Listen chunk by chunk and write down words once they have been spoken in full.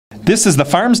This is the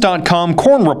Farms.com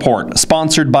Corn Report,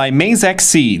 sponsored by MAIZEX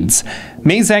Seeds.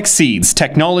 MAIZEX Seeds,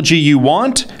 technology you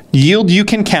want, yield you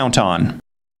can count on.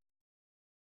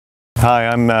 Hi,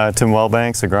 I'm Tim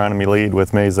Welbanks, Agronomy Lead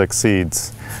with MAIZEX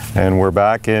Seeds, and we're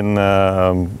back in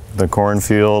the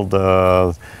cornfield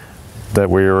that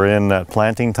we were in at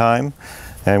planting time,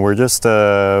 and we're just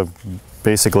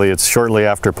basically it's shortly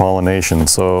after pollination.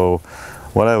 So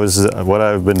what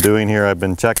I've been doing here, I've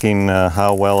been checking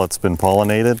how well it's been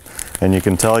pollinated, and you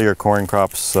can tell your corn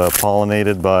crop's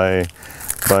pollinated by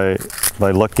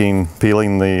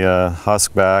peeling the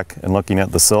husk back and looking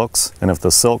at the silks. And if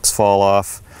the silks fall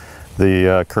off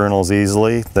the kernels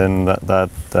easily, then that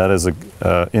is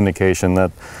an indication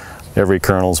that every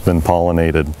kernel's been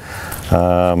pollinated.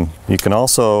 You can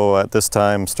also at this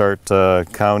time start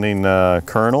counting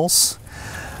kernels.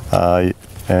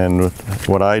 And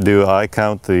what I do, I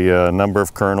count the number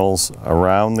of kernels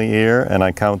around the ear, and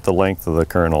I count the length of the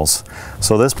kernels.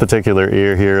 So this particular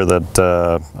ear here that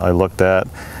I looked at,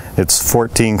 it's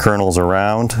 14 kernels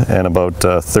around and about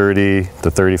 30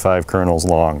 to 35 kernels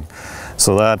long.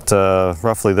 So that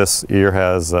roughly this ear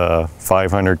has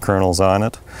 500 kernels on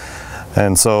it.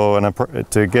 And so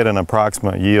to get an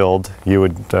approximate yield, you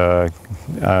would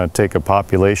take a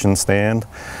population stand.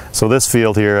 So this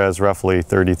field here has roughly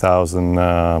 30,000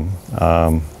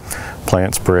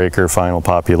 plants per acre final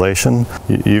population.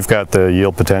 You've got the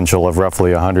yield potential of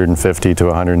roughly 150 to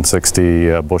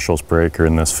 160 bushels per acre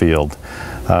in this field.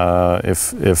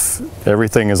 If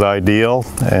everything is ideal,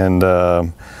 and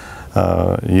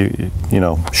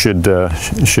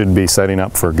should be setting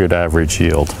up for a good average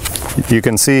yield. You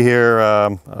can see here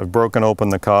I've broken open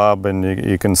the cob, and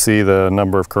you can see the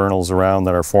number of kernels around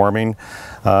that are forming.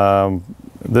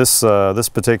 This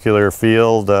particular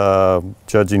field,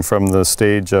 judging from the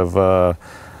stage of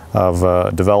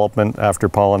development after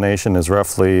pollination, is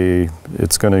roughly,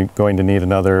 it's going to need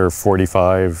another 40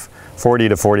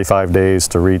 to 45 days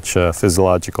to reach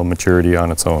physiological maturity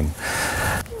on its own.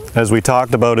 As we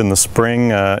talked about in the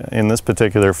spring, in this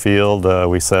particular field,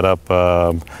 we set up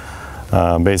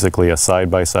basically a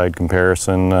side-by-side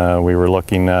comparison. We were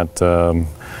looking at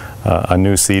a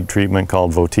new seed treatment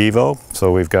called Votivo.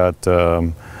 So we've got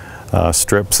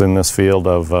strips in this field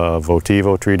of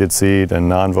Votivo treated seed and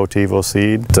non-Votivo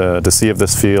seed to see if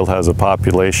this field has a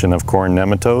population of corn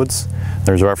nematodes.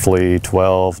 There's roughly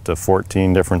 12 to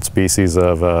 14 different species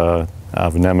of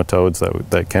nematodes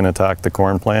that can attack the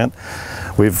corn plant.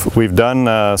 We've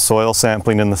done soil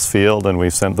sampling in this field, and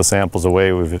we've sent the samples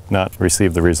away. We've not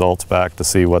received the results back to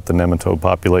see what the nematode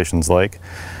population's like.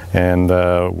 And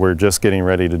we're just getting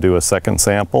ready to do a second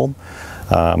sample.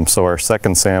 So our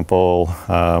second sample,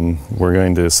 we're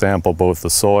going to sample both the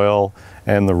soil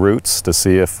and the roots to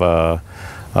see if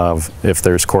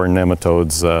there's corn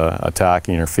nematodes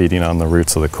attacking or feeding on the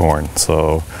roots of the corn.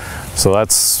 So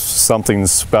that's something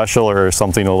special, or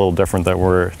something a little different that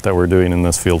we're doing in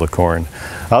this field of corn.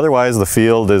 Otherwise, the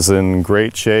field is in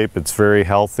great shape. It's very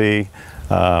healthy.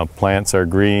 Plants are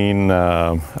green.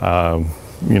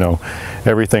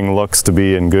 Everything looks to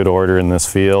be in good order in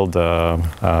this field.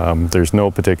 There's no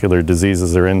particular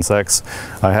diseases or insects.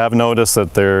 I have noticed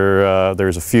that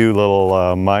there's a few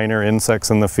little minor insects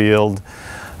in the field.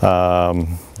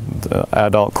 The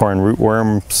adult corn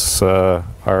rootworms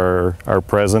are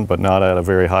present, but not at a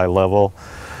very high level,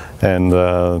 and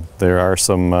there are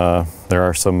some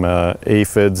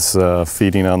aphids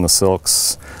feeding on the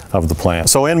silks of the plant.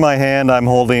 So in my hand, I'm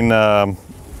holding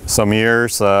some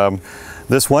ears.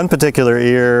 This one particular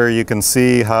ear, you can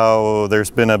see how there's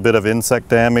been a bit of insect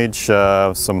damage,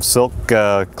 some silk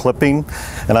clipping,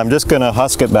 and I'm just going to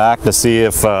husk it back to see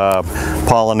if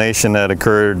pollination had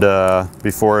occurred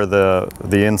before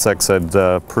the insects had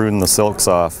pruned the silks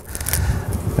off.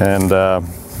 And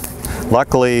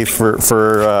luckily for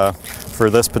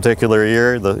this particular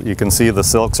ear, you can see the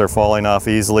silks are falling off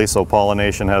easily, so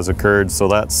pollination has occurred, so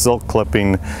that silk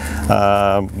clipping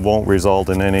won't result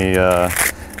in any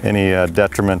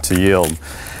detriment to yield.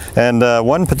 And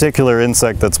one particular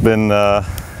insect that's been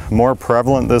more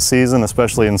prevalent this season,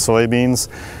 especially in soybeans,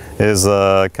 is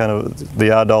kind of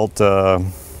the adult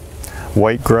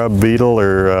white grub beetle,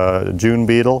 or June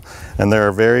beetle, and they're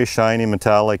a very shiny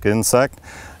metallic insect,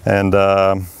 and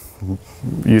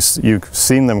you've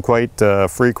seen them quite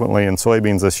frequently in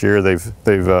soybeans this year. They've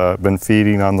been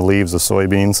feeding on the leaves of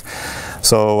soybeans.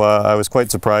 So I was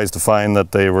quite surprised to find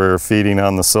that they were feeding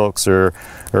on the silks or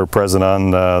present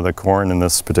on the corn in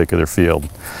this particular field.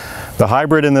 The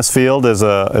hybrid in this field is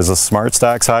a Smart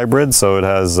Stacks hybrid, so it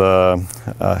has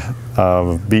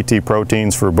Bt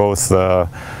proteins for both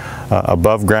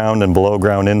above ground and below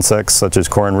ground insects such as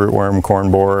corn rootworm, corn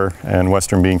borer, and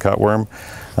western bean cutworm.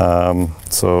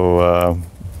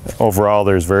 Overall,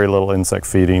 there's very little insect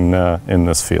feeding in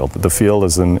this field. The field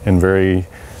is in very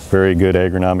good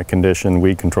agronomic condition.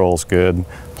 Weed control is good.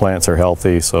 Plants are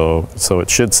healthy, so it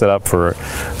should set up for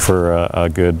a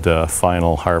good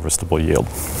final harvestable yield.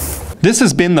 This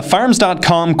has been the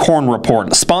Farms.com Corn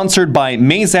Report, sponsored by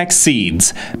MAIZEX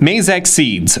Seeds. MAIZEX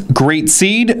Seeds, great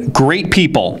seed, great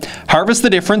people. Harvest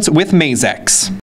the difference with MAIZEX.